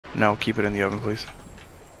No, keep it in the oven, please.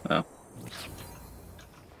 Oh.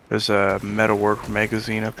 There's a metalwork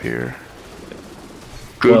magazine up here.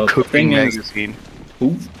 Good Well, the cooking thing is, magazine.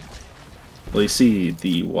 ooh, well, you see,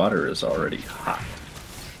 the water is already hot.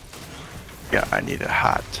 Yeah, I need it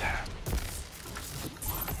hot.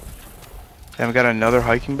 Haven't got another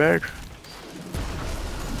hiking bag?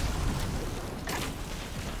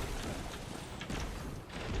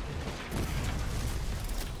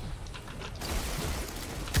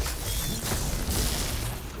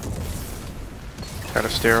 Gotta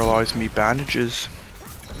sterilize me bandages.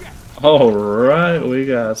 All right, we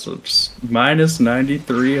got some minus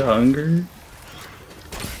 93 hunger.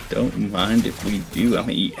 Don't mind if we do. I'm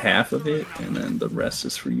gonna eat half of it, and then the rest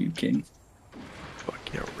is for you, King. Fuck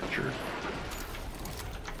yeah, Richard.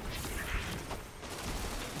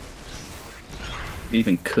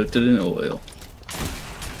 Even cooked it in oil.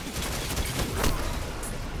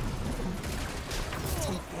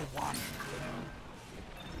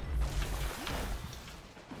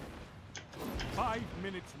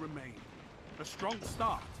 Minutes remain. A strong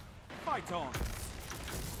start. Fight on.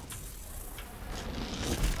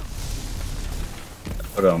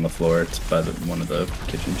 Put it on the floor. It's by one of the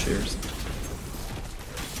kitchen chairs.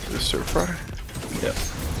 The stir fry? Yep.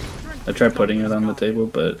 I tried putting it on the table,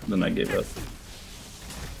 but then I gave up.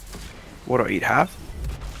 What do I eat, half?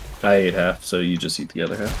 I ate half, so you just eat the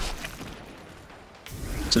other half.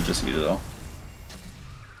 So just eat it all.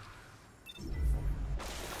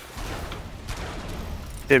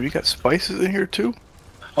 Damn, you got spices in here too?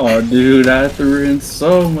 Oh, dude, I threw in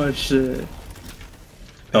so much shit.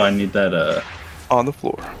 Oh, I need that, On the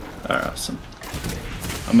floor. Alright, awesome.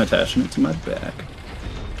 I'm attaching it to my back.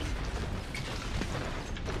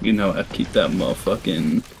 You know, I keep that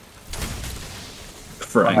motherfucking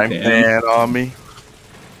frying pan on me.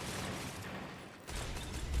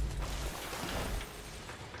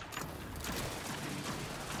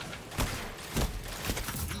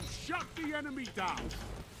 Shut the enemy down.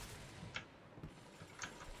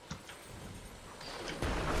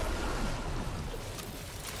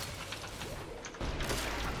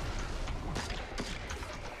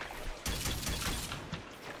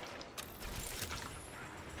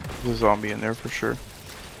 There's a zombie in there for sure.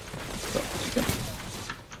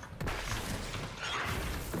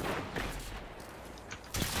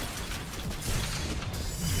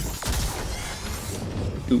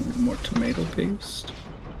 Ooh, more tomato paste.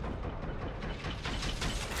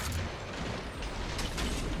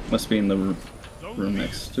 Must be in the room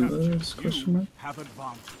next to this question mark. Have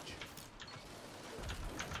advantage.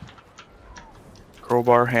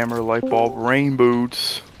 Crowbar, hammer, light bulb, rain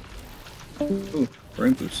boots. Ooh,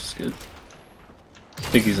 rain boots is good. I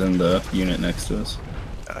think he's in the unit next to us.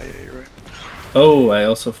 Oh yeah, you're right. Oh, I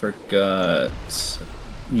also forgot.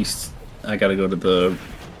 I gotta go to the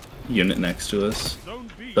unit next to us.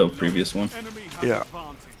 The previous one. Yeah.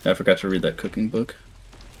 I forgot to read that cooking book.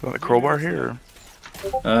 You want a crowbar here?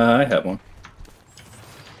 I have one.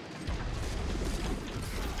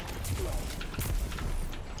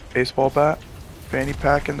 Baseball bat? Fanny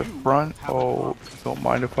pack in the front? Oh, don't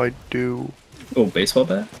mind if I do. Oh, baseball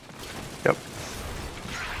bat? Yep.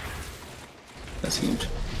 That's huge.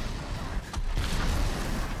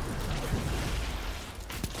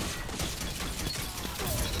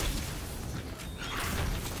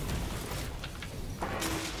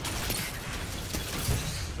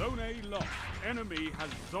 Zone A lost. Enemy has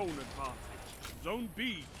zone advantage. Zone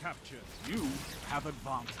B captured. You have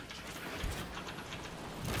advantage.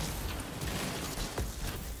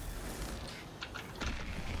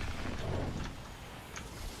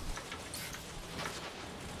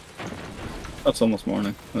 Oh, it's almost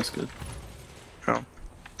morning. That's good. Oh.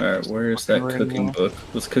 Alright, where's that cooking book?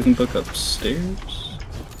 Was the cooking book upstairs?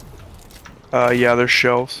 Yeah, there's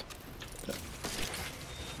shelves.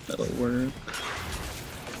 That'll work.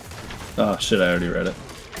 Oh shit, I already read it.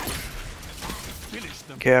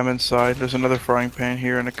 Okay, I'm inside. There's another frying pan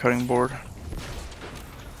here and a cutting board.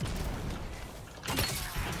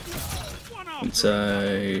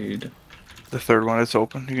 Inside. The third one is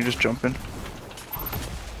open. You can just jump in.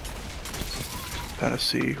 Trying to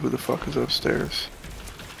see who the fuck is upstairs.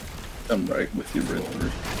 I'm right with you,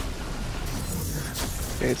 Riddler.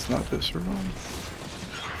 Okay, it's not this room.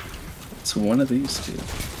 It's one of these two.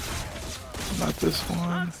 Not this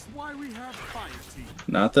one. That's why we have fire team.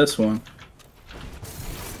 Not this one.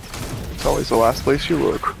 It's always the last place you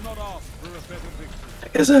look. Not asked for a better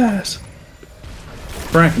victory. His ass!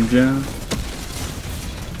 Frank him, John.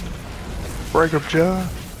 Break up, John.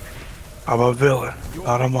 I'm a villain, Your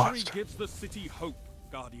not a victory monster. gives the city hope,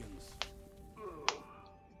 Guardians.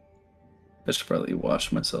 I should probably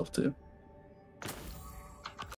wash myself too.